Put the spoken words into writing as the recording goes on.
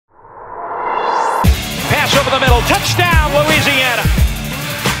over the middle. Touchdown, Louisiana.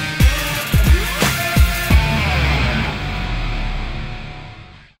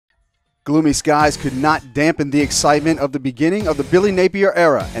 Gloomy skies could not dampen the excitement of the beginning of the Billy Napier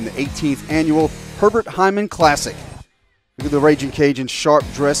era and the 18th annual Herbert Hyman Classic. Look at the Ragin Cajuns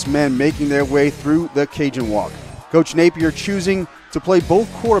sharp-dressed men making their way through the Cajun Walk. Coach Napier choosing to play both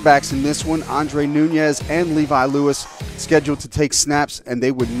quarterbacks in this one, Andre Nunez and Levi Lewis, scheduled to take snaps, and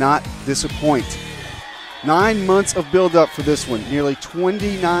they would not disappoint. 9 months of build-up for this one, nearly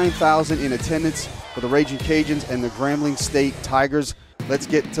 29,000 in attendance for the Ragin Cajuns and the Grambling State Tigers. Let's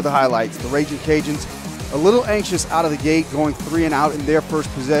get to the highlights. The Ragin Cajuns a little anxious out of the gate, going 3 and out in their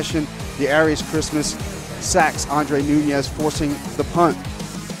first possession. The Arias Christmas sacks Andre Nunez, forcing the punt.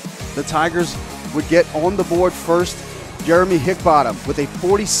 The Tigers would get on the board first. Jeremy Hickbottom with a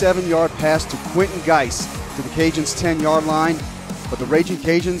 47-yard pass to Quentin Geis to the Cajuns' 10-yard line. But the Ragin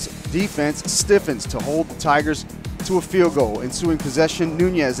Cajuns defense stiffens to hold the Tigers to a field goal. Ensuing possession,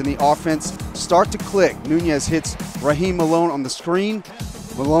 Nunez and the offense start to click. Nunez hits Raheem Malone on the screen.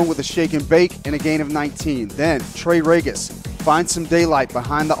 Malone with a shake and bake and a gain of 19. Then Trey Regis finds some daylight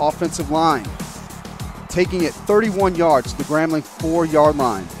behind the offensive line, taking it 31 yards to the Grambling 4-yard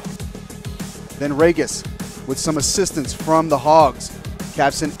line. Then Regis, with some assistance from the Hogs,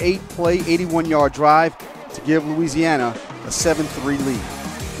 caps an 8-play, 81-yard drive to give Louisiana a 7-3 lead.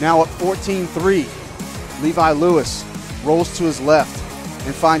 Now up 14-3, Levi Lewis rolls to his left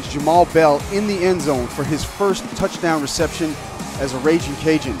and finds Jamal Bell in the end zone for his first touchdown reception as a Ragin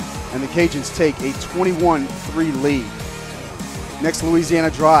Cajun, and the Cajuns take a 21-3 lead. Next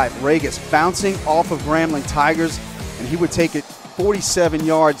Louisiana drive, Regis bouncing off of Grambling Tigers, and he would take it 47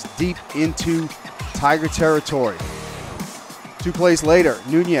 yards deep into Tiger territory. 2 plays later,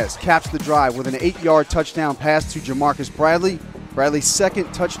 Nunez caps the drive with an 8-yard touchdown pass to Jamarcus Bradley. Bradley's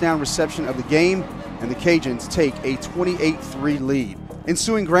second touchdown reception of the game, and the Cajuns take a 28-3 lead.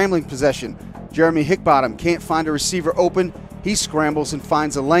 Ensuing Grambling possession, Jeremy Hickbottom can't find a receiver open. He scrambles and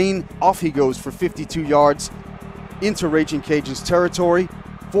finds a lane. Off he goes for 52 yards into Ragin Cajuns territory.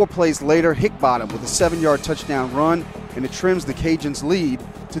 4 plays later, Hickbottom with a 7-yard touchdown run, and it trims the Cajuns' lead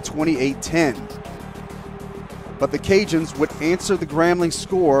to 28-10. But the Cajuns would answer the Grambling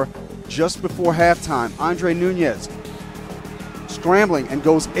score just before halftime. Andre Nunez scrambling and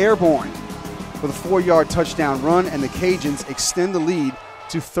goes airborne with a 4-yard touchdown run, and the Cajuns extend the lead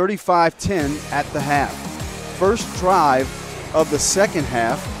to 35-10 at the half. First drive of the second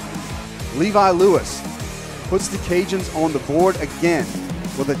half, Levi Lewis puts the Cajuns on the board again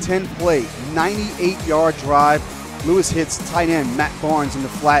with a 10-play, 98-yard drive. Lewis hits tight end Matt Barnes in the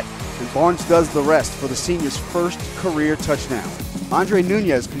flat, and Barnes does the rest for the senior's first career touchdown. Andre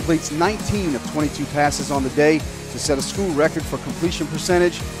Nunez completes 19 of 22 passes on the day to set a school record for completion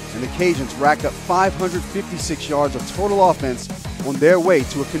percentage, and the Cajuns racked up 556 yards of total offense on their way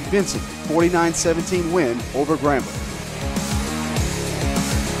to a convincing 49-17 win over Grambling.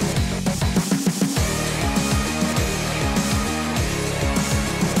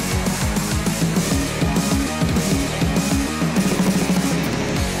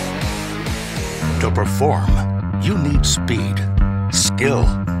 To perform, you need speed, skill,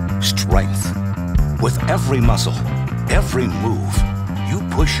 strength. With every muscle, every move, you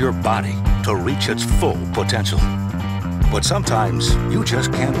push your body to reach its full potential. But sometimes you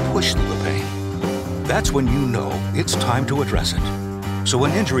just can't push through the pain. That's when you know it's time to address it. So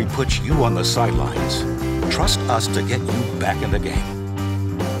when injury puts you on the sidelines, trust us to get you back in the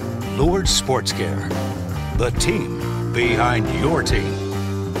game. Lourdes Sports Care, the team behind your team.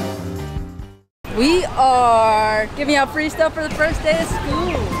 We are giving out free stuff for the first day of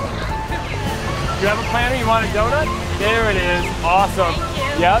school. You have a planner? You want a donut? There it is. Awesome.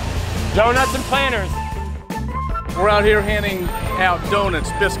 Yep. Donuts and planners. We're out here handing out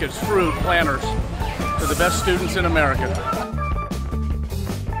donuts, biscuits, fruit, planners to the best students in America.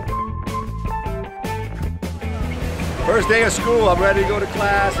 First day of school, I'm ready to go to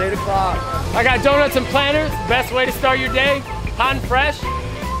class, 8 o'clock. I got donuts and planners. Best way to start your day. Hot and fresh.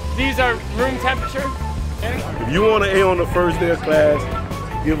 These are room temperature. If you want an A on the first day of class,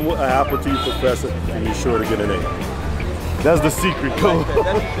 give an apple to your professor and you're sure to get an A. That's the secret code.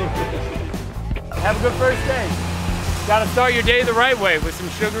 Have a good first day. Gotta start your day the right way with some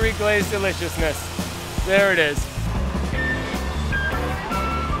sugary glazed deliciousness. There it is.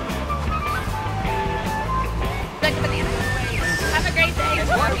 Have a great day.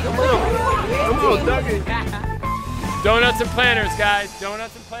 Come on, Dougie. Donuts and planners, guys.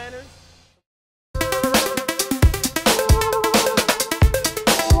 Donuts and planners.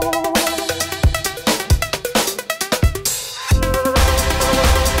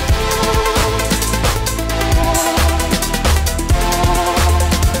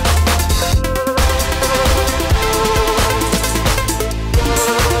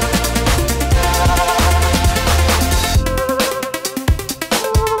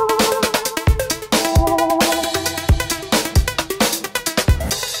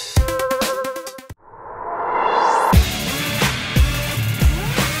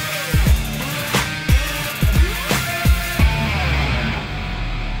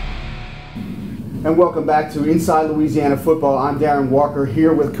 And welcome back to Inside Louisiana Football. I'm Darren Walker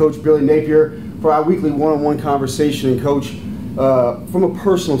here with Coach Billy Napier for our weekly one-on-one conversation. And Coach, from a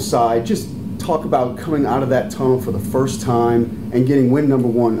personal side, just talk about coming out of that tunnel for the first time and getting win number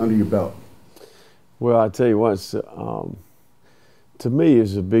 1 under your belt. Well, I tell you what, to me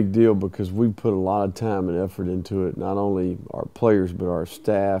it's a big deal because we put a lot of time and effort into it, not only our players but our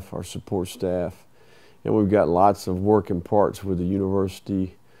staff, our support staff. And we've got lots of working parts with the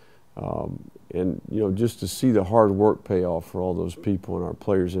university. And, you know, just to see the hard work pay off for all those people and our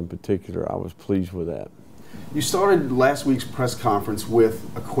players in particular, I was pleased with that. You started last week's press conference with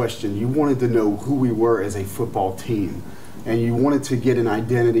a question. You wanted to know who we were as a football team, and you wanted to get an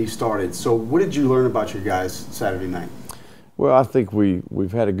identity started. So what did you learn about your guys Saturday night? Well, I think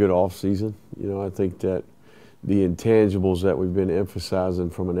we've had a good off season. You know, I think that the intangibles that we've been emphasizing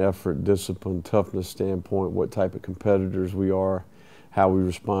from an effort, discipline, toughness standpoint, what type of competitors we are, how we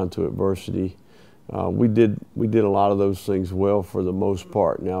respond to adversity. We did a lot of those things well for the most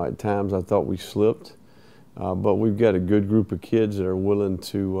part. Now, at times I thought we slipped, but we've got a good group of kids that are willing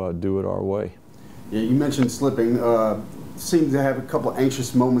to do it our way. Yeah, you mentioned slipping. Seemed to have a couple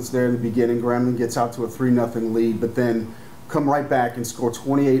anxious moments there in the beginning. Grambling gets out to a 3-0 lead, but then come right back and score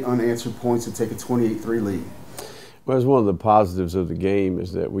 28 unanswered points and take a 28-3 lead. Well, it's one of the positives of the game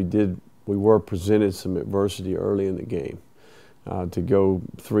is that we were presented some adversity early in the game. To go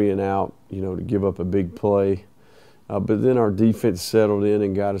 3 and out, you know, to give up a big play. But then our defense settled in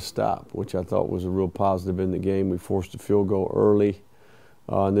and got a stop, which I thought was a real positive in the game. We forced a field goal early,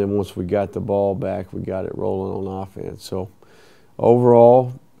 and then once we got the ball back, we got it rolling on offense. So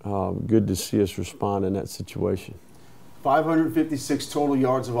overall, good to see us respond in that situation. 556 total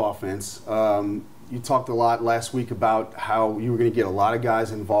yards of offense. You talked a lot last week about how you were going to get a lot of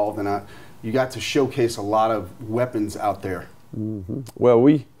guys involved, and you got to showcase a lot of weapons out there. Mm-hmm. Well,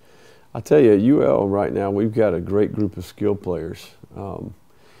 I tell you, at UL right now, we've got a great group of skill players. And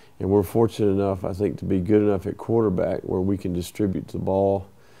we're fortunate enough, I think, to be good enough at quarterback where we can distribute the ball.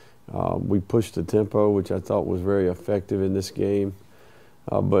 We pushed the tempo, which I thought was very effective in this game.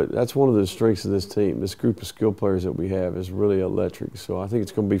 But that's one of the strengths of this team. This group of skill players that we have is really electric. So I think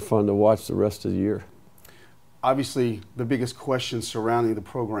it's going to be fun to watch the rest of the year. Obviously, the biggest question surrounding the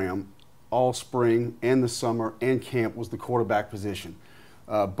program all spring and the summer and camp was the quarterback position.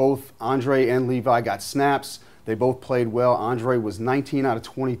 Both Andre and Levi got snaps. They both played well. Andre was 19 out of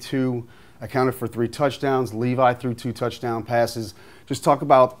 22, accounted for 3 touchdowns. Levi threw 2 touchdown passes. Just talk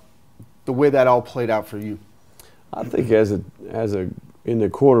about the way that all played out for you. I think in the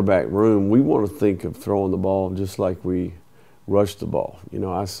quarterback room, we want to think of throwing the ball just like we rush the ball. You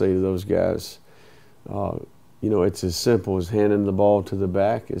know, I say to those guys, you know, it's as simple as handing the ball to the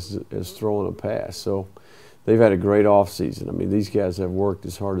back as throwing a pass. So they've had a great offseason. I mean, these guys have worked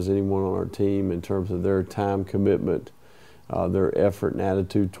as hard as anyone on our team in terms of their time commitment, their effort and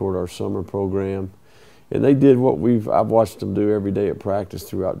attitude toward our summer program. And they did what I've watched them do every day at practice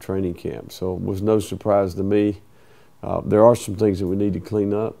throughout training camp. So it was no surprise to me. There are some things that we need to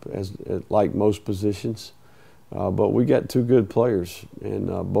clean up, like most positions. But we got 2 good players, and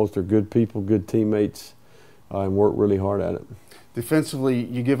both are good people, good teammates, and work really hard at it. Defensively,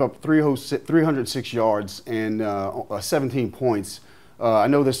 you give up 306 yards and 17 points. I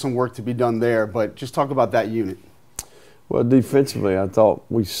know there's some work to be done there, but just talk about that unit. Well, defensively, I thought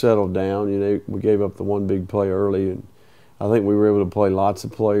we settled down. You know, we gave up the 1 big play early, and I think we were able to play lots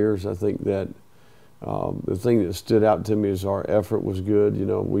of players. I think that the thing that stood out to me is our effort was good. You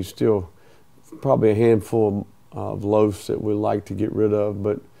know, we still probably a handful of loafs that we'd like to get rid of,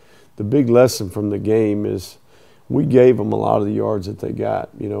 but the big lesson from the game is we gave them a lot of the yards that they got,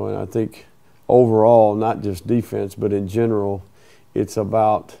 you know, and I think overall, not just defense, but in general, it's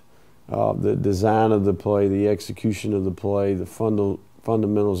about the design of the play, the execution of the play, the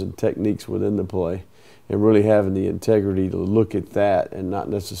fundamentals and techniques within the play, and really having the integrity to look at that and not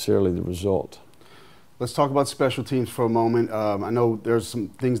necessarily the result. Let's talk about special teams for a moment. I know there's some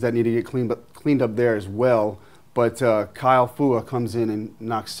things that need to get cleaned up there as well, but Kyle Fua comes in and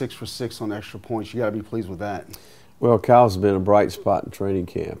knocks 6 for 6 on extra points. You got to be pleased with that. Well, Kyle's been a bright spot in training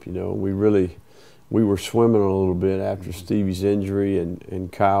camp. You know, we were swimming a little bit after Stevie's injury,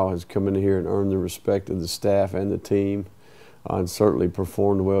 and Kyle has come in here and earned the respect of the staff and the team, and certainly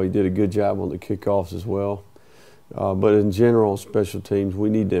performed well. He did a good job on the kickoffs as well. But in general, special teams, we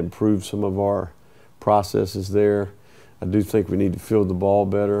need to improve some of our processes there. I do think we need to field the ball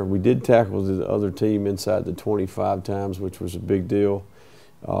better. We did tackle the other team inside the 25 times, which was a big deal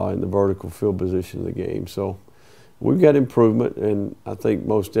in the vertical field position of the game. So we've got improvement, and I think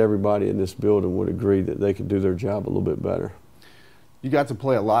most everybody in this building would agree that they can do their job a little bit better. You got to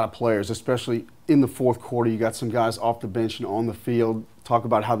play a lot of players, especially in the fourth quarter. You got some guys off the bench and on the field. Talk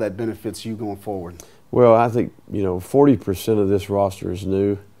about how that benefits you going forward. Well, I think, 40% of this roster is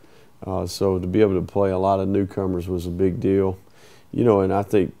new. So to be able to play a lot of newcomers was a big deal. And I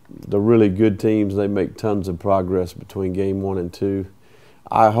think the really good teams, they make tons of progress between game 1 and 2.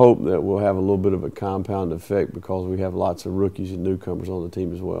 I hope that we'll have a little bit of a compound effect because we have lots of rookies and newcomers on the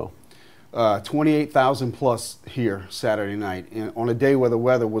team as well. 28,000 plus here Saturday night, and on a day where the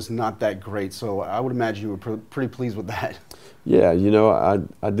weather was not that great. So I would imagine you were pretty pleased with that. Yeah,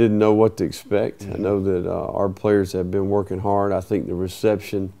 I didn't know what to expect. I know that our players have been working hard. I think the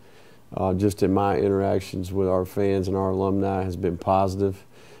reception, just in my interactions with our fans and our alumni, has been positive.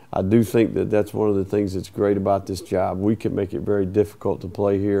 I do think that that's one of the things that's great about this job. We can make it very difficult to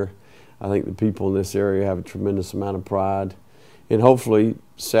play here. I think the people in this area have a tremendous amount of pride. And hopefully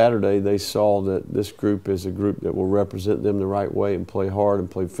Saturday they saw that this group is a group that will represent them the right way and play hard and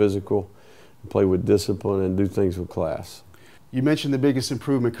play physical and play with discipline and do things with class. You mentioned the biggest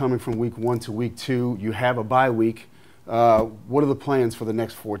improvement coming from week 1 to week 2. You have a bye week. What are the plans for the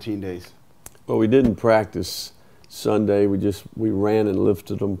next 14 days? Well, we didn't practice Sunday. We ran and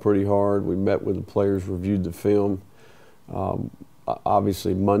lifted them pretty hard. We met with the players, reviewed the film.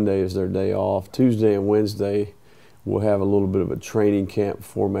 Obviously Monday is their day off. Tuesday and Wednesday we'll have a little bit of a training camp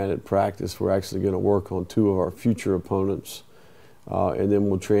formatted practice. We're actually going to work on 2 of our future opponents, and then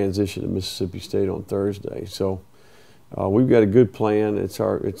we'll transition to Mississippi State on Thursday. So we've got a good plan. It's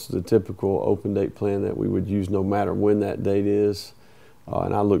the typical open date plan that we would use no matter when that date is,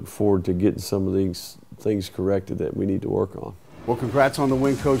 and I look forward to getting some of these things corrected that we need to work on. Well, congrats on the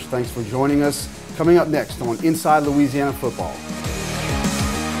win, Coach. Thanks for joining us. Coming up next on Inside Louisiana Football.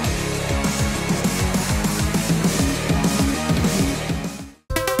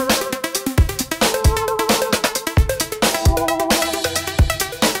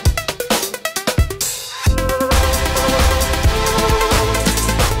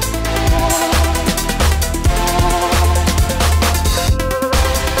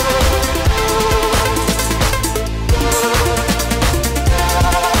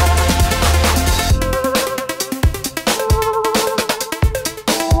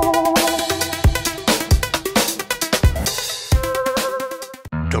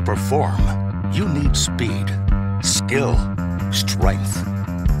 To perform, you need speed, skill, strength.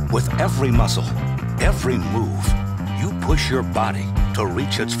 With every muscle, every move, you push your body to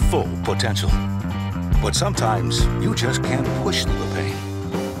reach its full potential. But sometimes you just can't push through the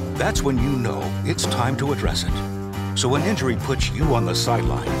pain. That's when you know it's time to address it. So when injury puts you on the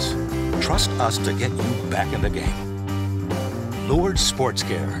sidelines, trust us to get you back in the game. Lourdes Sports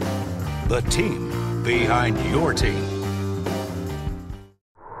Care, the team behind your team.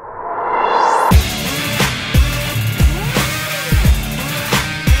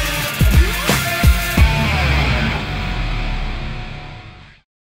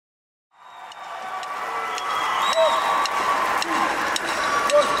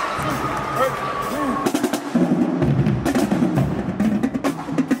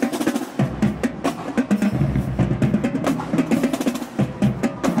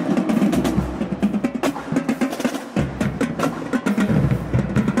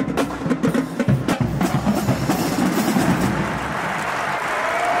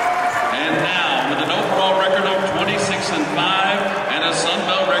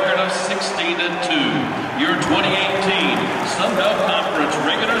 Your 2018 Sun Belt Conference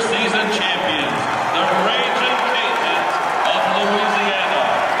regular season champions, the Ragin Cajuns of Louisiana.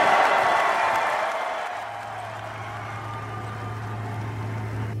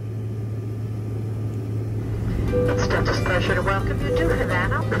 It's just a pleasure to welcome you to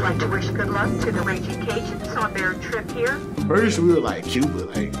Havana. We'd like to wish good luck to the Ragin Cajuns on their trip here. First we were like Cuba,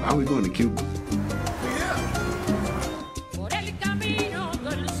 like why are we going to Cuba?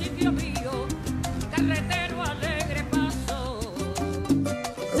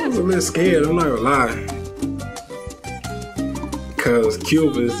 I was a little scared, I'm not gonna lie. Because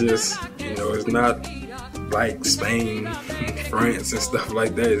Cuba is just, it's not like Spain, France and stuff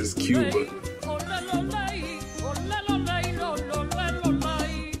like that. It's Cuba.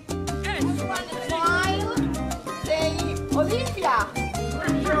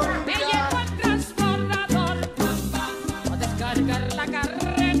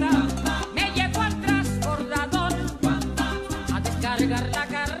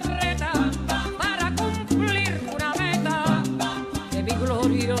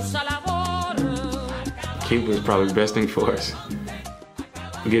 Cuba is probably the best thing for us.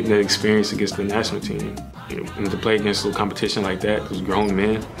 We're getting the experience against the national team. And to play against a little competition like that, those grown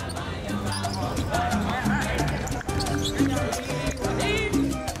men.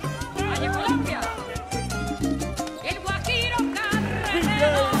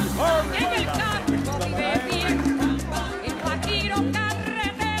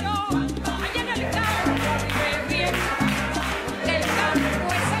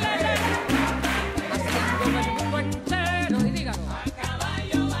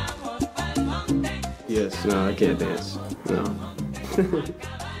 No, I can't dance. No.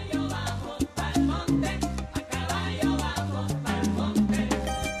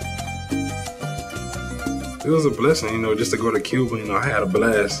 It was a blessing, you know, just to go to Cuba. You know, I had a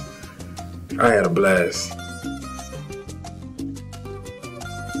blast. I had a blast.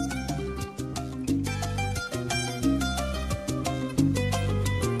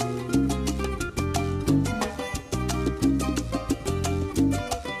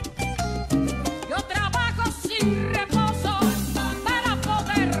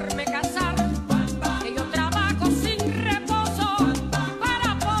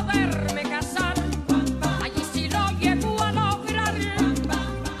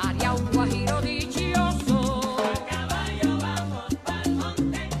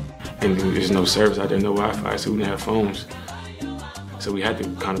 And there's no service out there, no Wi-Fi, so we didn't have phones. So we had to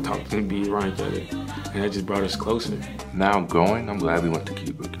kind of talk and be around each other, and that just brought us closer. Now I'm going, I'm glad we went to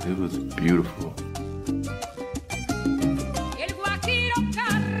Cuba, because it was beautiful.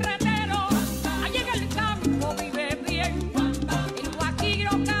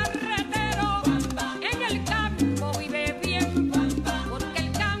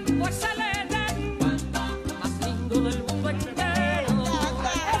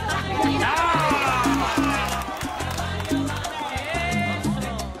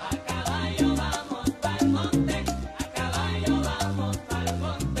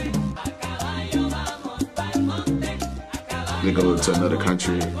 To go to another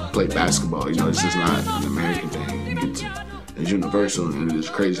country, play basketball, you know, it's just not an American thing. It's universal, and it's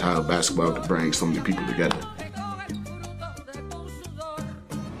crazy how basketball can bring so many people together.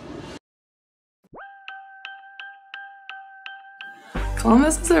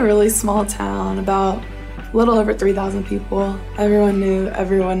 Columbus is a really small town, about a little over 3,000 people. Everyone knew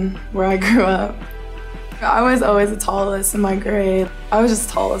everyone where I grew up. I was always the tallest in my grade. I was just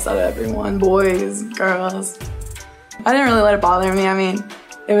the tallest out of everyone, boys, girls. I didn't really let it bother me. I mean,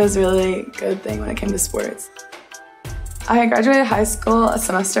 it was really a good thing when it came to sports. I graduated high school a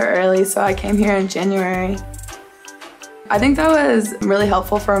semester early, so I came here in January. I think that was really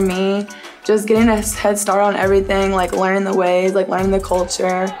helpful for me, just getting a head start on everything, like learning the ways, like learning the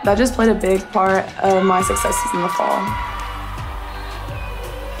culture. That just played a big part of my successes in the fall.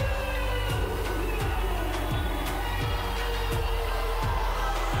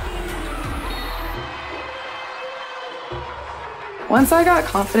 Once I got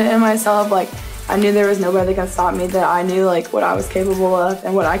confident in myself, like I knew there was nobody that could stop me, that I knew like what I was capable of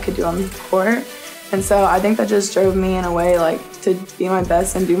and what I could do on the court. And so I think that just drove me in a way like to be my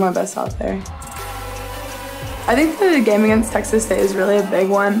best and do my best out there. I think the game against Texas State is really a big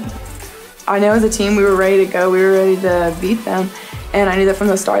one. I know as a team we were ready to go, we were ready to beat them, and I knew that from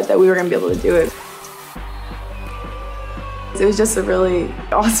the start that we were going to be able to do it. It was just a really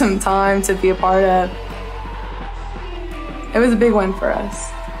awesome time to be a part of. It was a big win for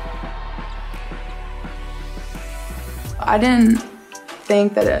us. I didn't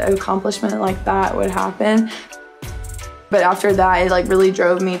think that an accomplishment like that would happen, but after that, it like really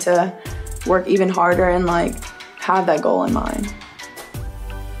drove me to work even harder and like have that goal in mind.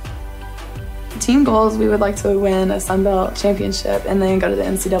 Team goals, we would like to win a Sun Belt championship and then go to the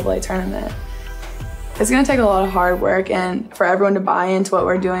NCAA tournament. It's going to take a lot of hard work and for everyone to buy into what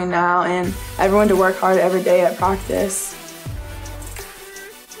we're doing now and everyone to work hard every day at practice.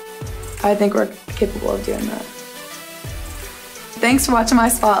 I think we're capable of doing that. Thanks for watching my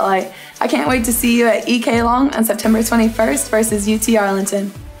spotlight. I can't wait to see you at EK Long on September 21st versus UT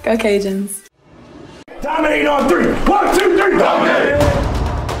Arlington. Go Cajuns. Dominate on three. 1, 2, 3, dominate.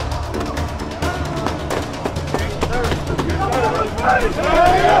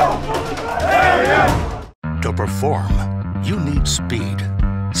 To perform, you need speed,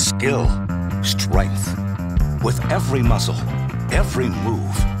 skill, strength. With every muscle, every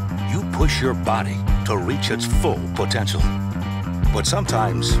move, you push your body to reach its full potential. But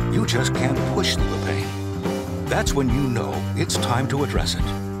sometimes you just can't push through the pain. That's when you know it's time to address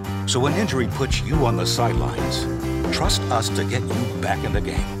it. So when injury puts you on the sidelines, trust us to get you back in the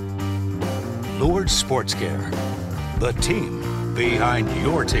game. Lourdes Sports Care, the team behind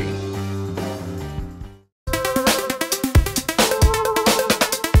your team.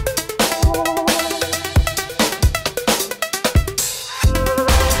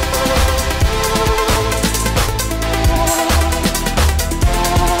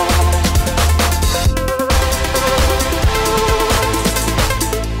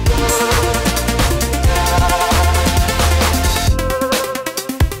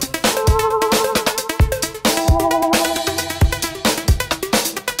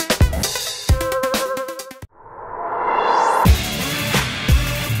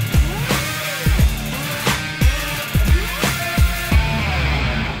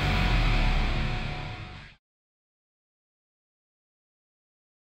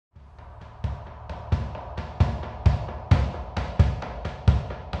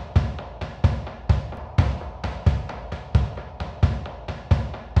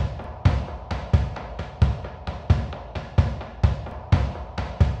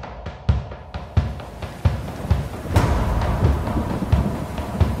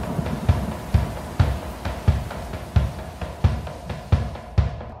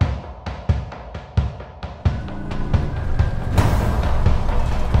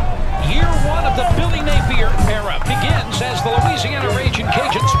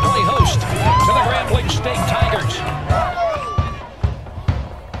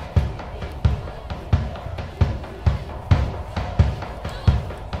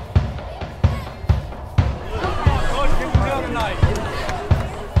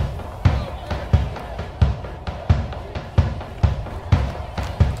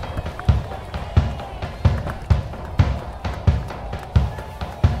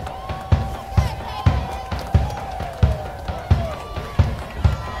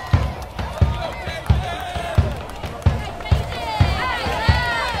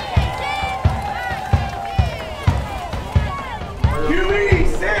 QB,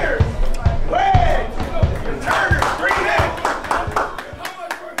 Sears, wedge, Turner, screen in.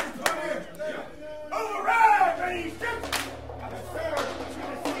 Override, baby.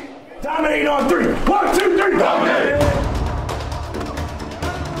 Dominate on 3. 1, 2, 3, dominate.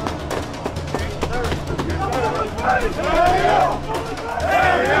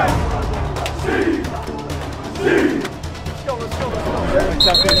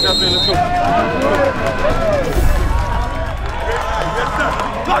 Let's go.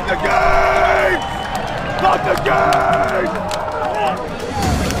 Lock the game! Lock the game!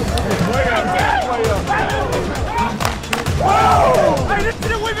 Hey, this is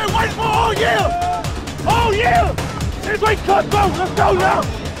what we've been waiting for all year! All year! It's like cutthroat. Let's go now!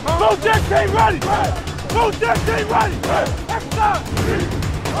 Both decks ain't ready! Both decks ain't ready! Next time!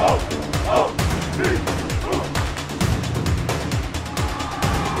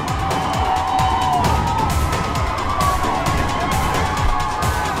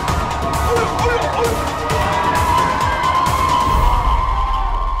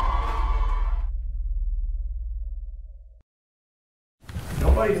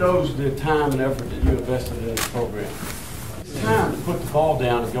 Nobody knows the time and effort that you invested in this program. It's time to put the ball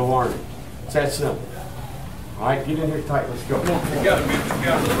down and go earn it. It's that simple. All right, get in here tight. Let's go. Together, man.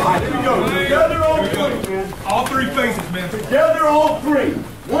 Together. All right, here we go. Together on 3, man. All 3 faces, man. Together on 3.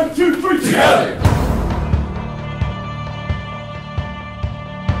 1, 2, 3, together.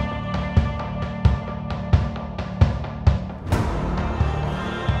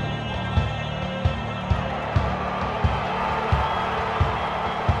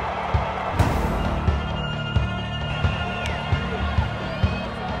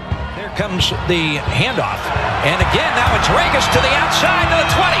 Comes the handoff, and again now it's Regis to the outside to the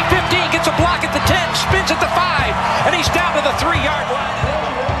 20, 15, gets a block at the 10, spins at the 5, and he's down to the 3-yard line.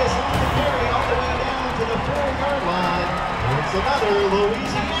 Regis on the carry all the way down to the 4-yard line. It's another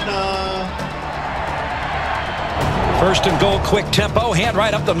Louisiana. First and goal, quick tempo, hand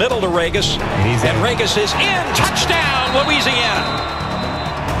right up the middle to Regis, and Regis is in, touchdown Louisiana.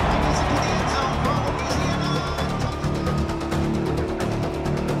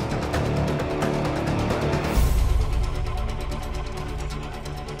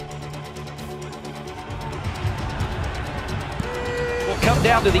 Come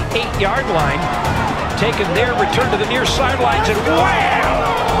down to the 8-yard line, taking their return to the near sidelines, and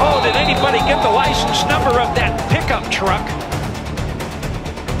wow! Oh, did anybody get the license number of that pickup truck?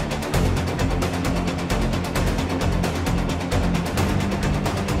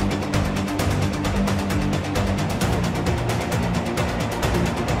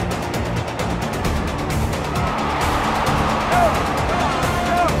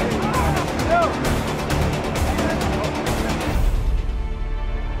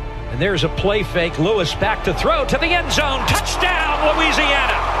 There's a play fake. Lewis back to throw to the end zone. Touchdown,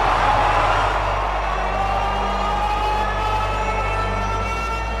 Louisiana.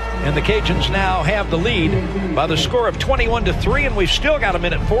 And the Cajuns now have the lead by the score of 21-3, and we've still got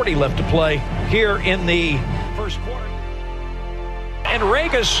 1:40 left to play here in the first quarter. And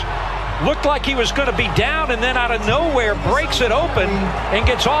Regis looked like he was going to be down, and then out of nowhere breaks it open and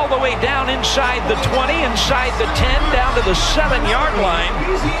gets all the way down inside the 20, inside the 10, down to the 7-yard line,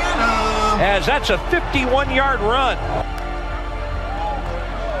 as that's a 51-yard run.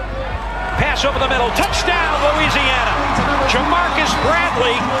 Pass over the middle, touchdown Louisiana. Jamarcus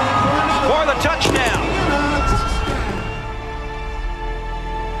Bradley for the touchdown.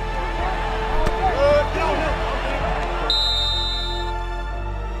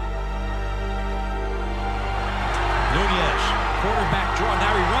 Quarterback draw.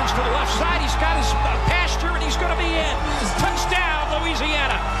 Now he runs to the left side. He's got his pasture, and he's going to be in. Touchdown,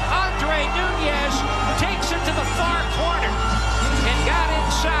 Louisiana. Andre Nunez takes it to the far corner and got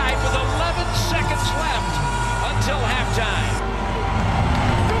inside with 11 seconds left until halftime.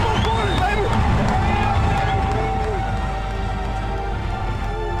 Come on, boys, baby.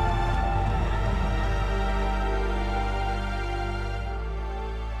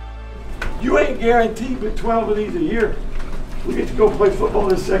 You ain't guaranteed but 12 of these a year. We get to go play football in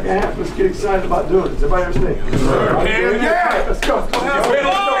the second half. Let's get excited about doing it. Does everybody understand? Yes, sir. Hell yeah! Let's go.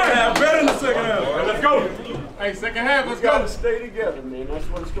 Better in the second half. Let's go. Hey, second half, let's go. We got to stay together, man. That's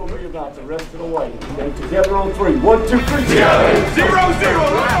what it's going to be about the rest of the way. Okay? Together on 3. 1, 2, 3. Together. 0-0.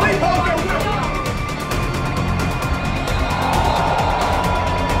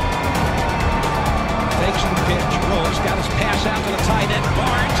 Takes the pitch, rolls, got his pass out to the tight end.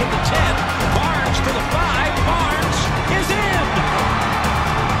 Barnes at the 10, Barnes to the 5, Barnes is in!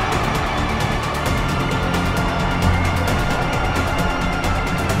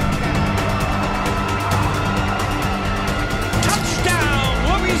 Touchdown!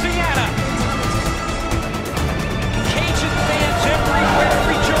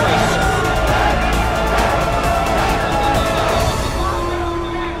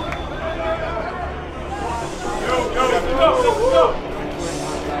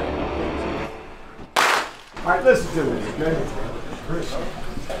 right, listen to me, okay?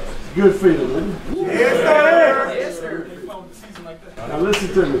 Good feeling, isn't it? Yes, sir. Now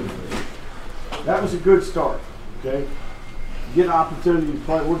listen to me. That was a good start, okay? Get an opportunity to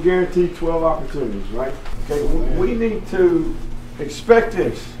play. We're guaranteed 12 opportunities, right? Okay, we need to expect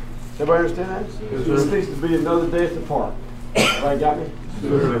this. Everybody understand that? This needs to be another day at the park. Right, got me?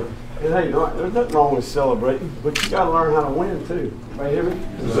 Sure. And hey, there's nothing wrong with celebrating, but you got to learn how to win too. Right, hear me?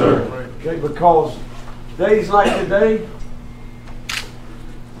 Yes, sir. Okay, because days like today,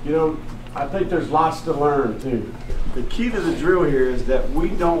 you know, I think there's lots to learn too. The key to the drill here is that we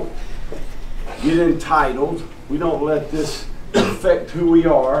don't get entitled. We don't let this affect who we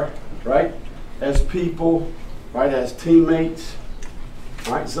are, right? As people, right? As teammates,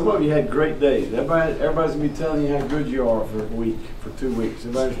 right? Some of you had great days. Everybody's gonna be telling you how good you are for a week, for 2 weeks.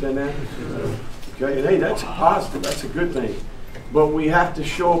 Everybody understand that? Okay, and hey, that's positive. That's a good thing. But we have to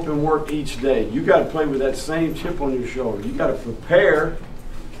show up and work each day. You got to play with that same chip on your shoulder. You got to prepare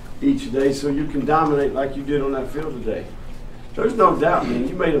each day so you can dominate like you did on that field today. There's no doubt, man.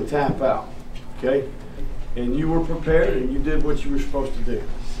 You made them tap out, okay? And you were prepared and you did what you were supposed to do.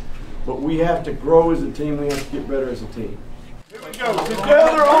 But we have to grow as a team. We have to get better as a team. Here we go.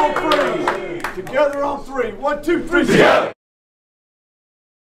 Together on three. Together on three. 1, 2, 3. Together.